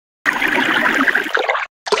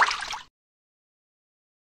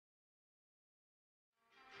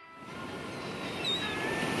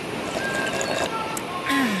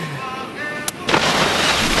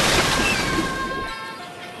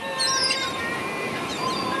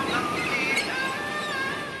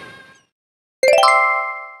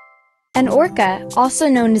orca, also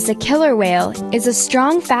known as a killer whale, is a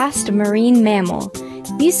strong, fast marine mammal.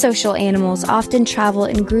 These social animals often travel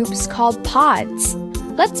in groups called pods.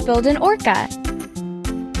 Let's build an orca.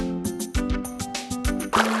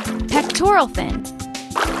 Pectoral fin.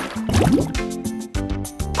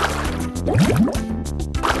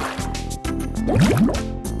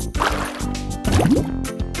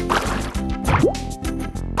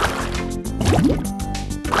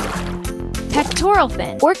 Pectoral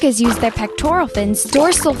fin. Orcas use their pectoral fins,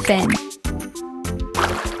 dorsal fin.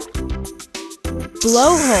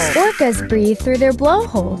 Blowhole. Orcas breathe through their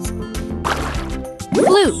blowholes.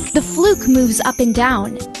 Fluke. The fluke moves up and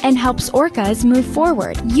down and helps orcas move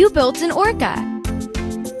forward. You built an orca.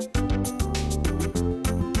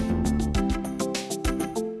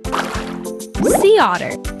 Sea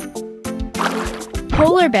otter.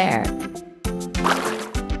 Polar bear.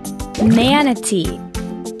 Manatee.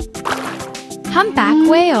 Humpback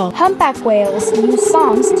whale. Humpback whales use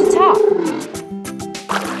songs to talk.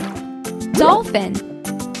 Dolphin.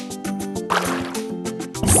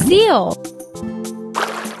 Seal.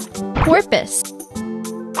 Porpoise.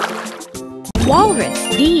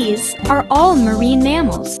 Walrus. These are all marine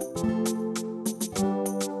mammals.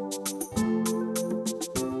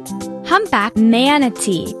 Humpback.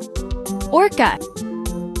 Manatee. Orca.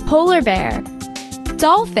 Polar bear.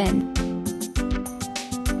 Dolphin.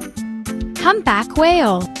 Humpback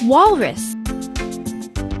whale. Walrus.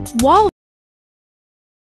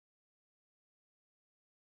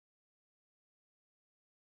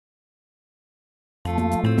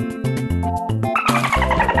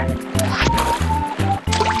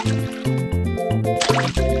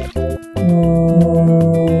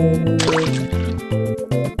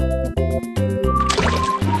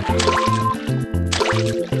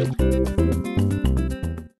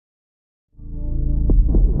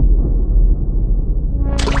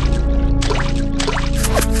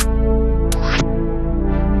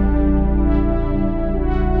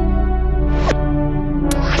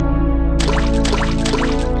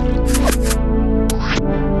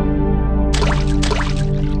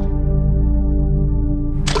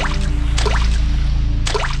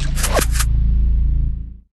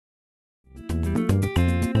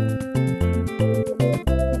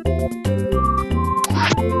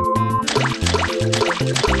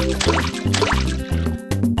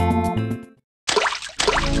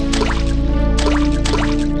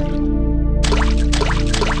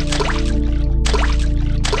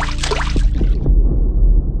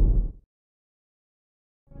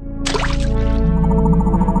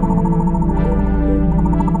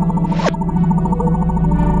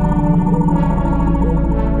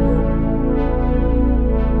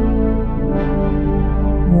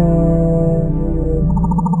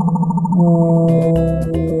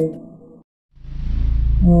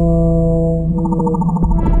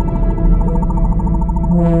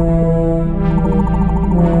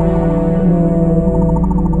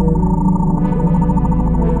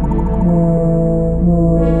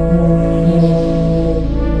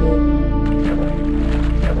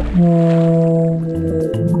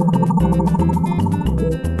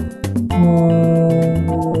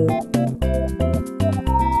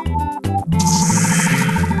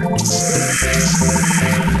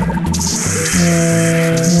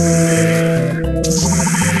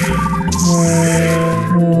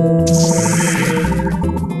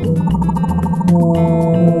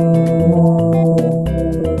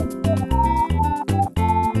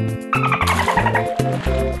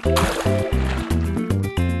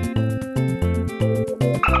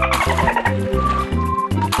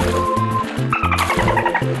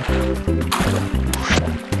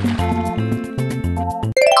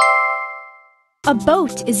 A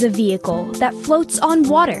boat is a vehicle that floats on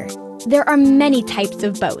water. There are many types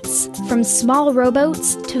of boats, from small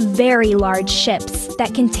rowboats to very large ships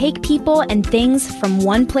that can take people and things from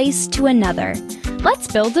one place to another.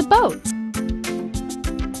 Let's build a boat.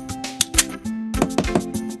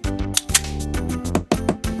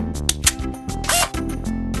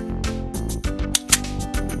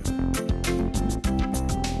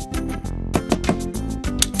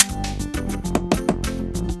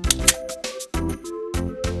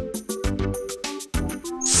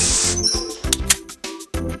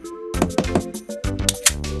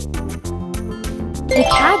 The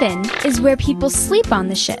cabin is where people sleep on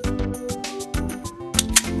the ship.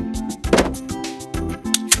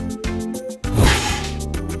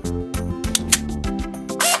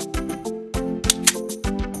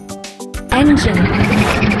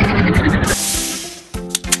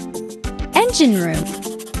 Engine room.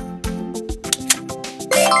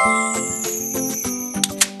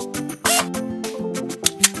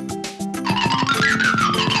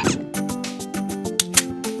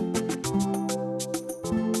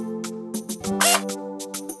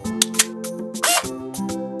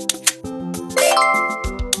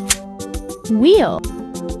 Wheel.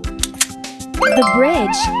 The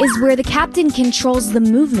bridge is where the captain controls the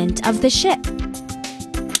movement of the ship.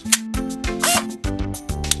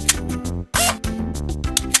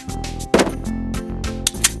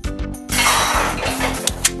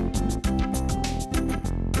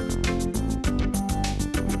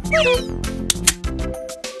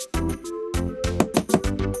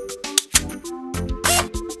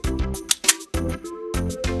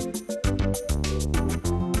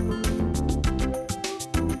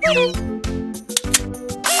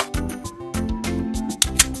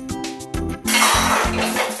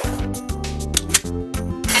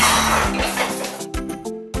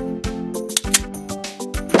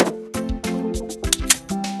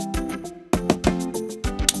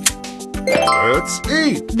 Let's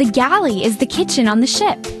eat! The galley is the kitchen on the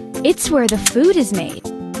ship. It's where the food is made.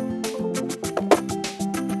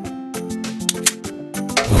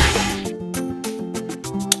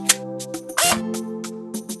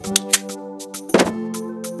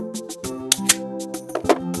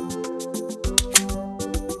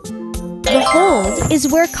 The hold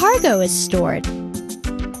is where cargo is stored.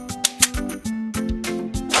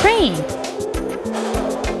 Crane.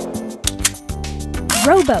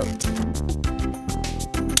 Rowboat.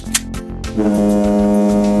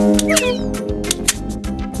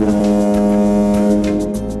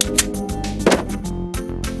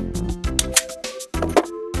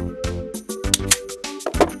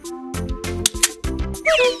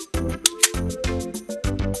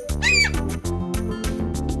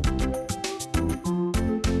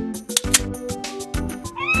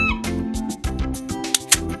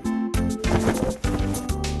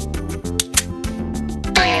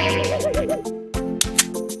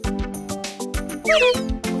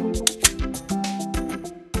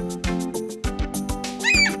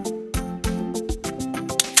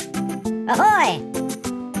 Ahoy!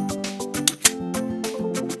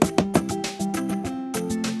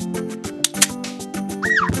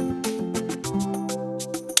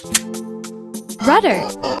 Rudder.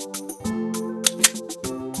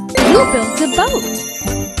 You built a boat.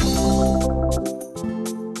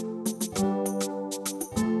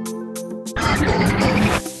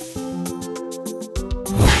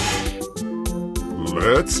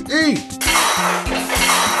 Let's eat!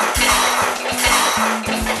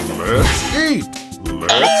 Let's eat!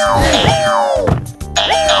 Let's eat!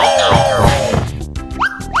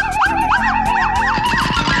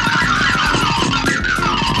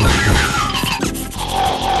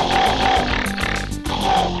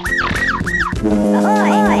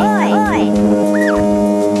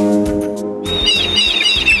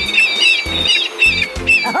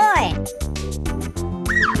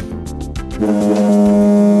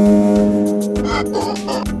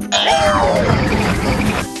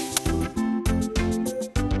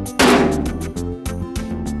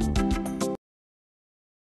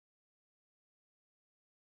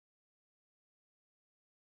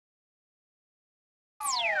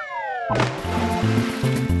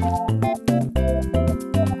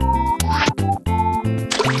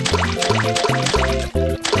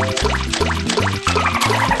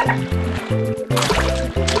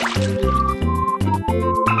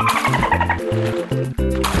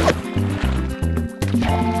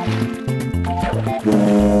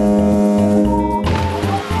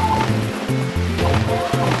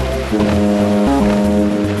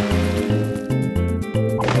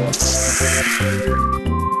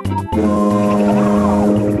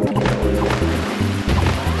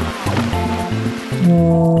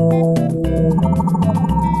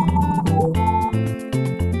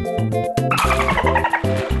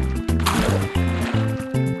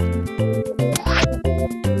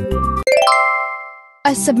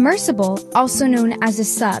 A submersible, also known as a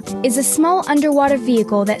sub, is a small underwater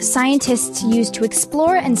vehicle that scientists use to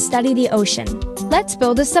explore and study the ocean. Let's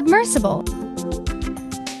build a submersible.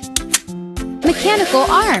 Mechanical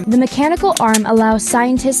arm. The mechanical arm allows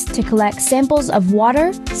scientists to collect samples of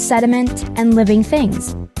water, sediment, and living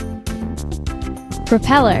things.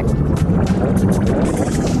 Propeller.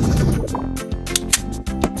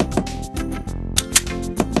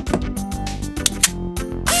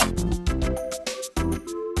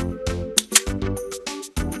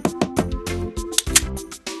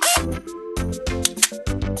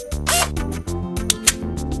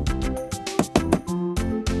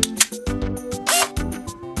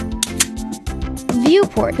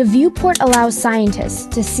 Viewport. The viewport allows scientists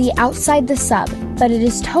to see outside the sub, but it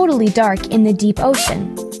is totally dark in the deep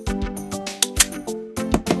ocean.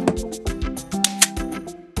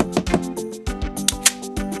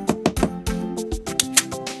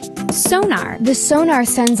 Sonar. The sonar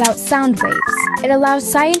sends out sound waves. It allows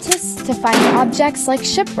scientists to find objects like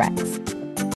shipwrecks.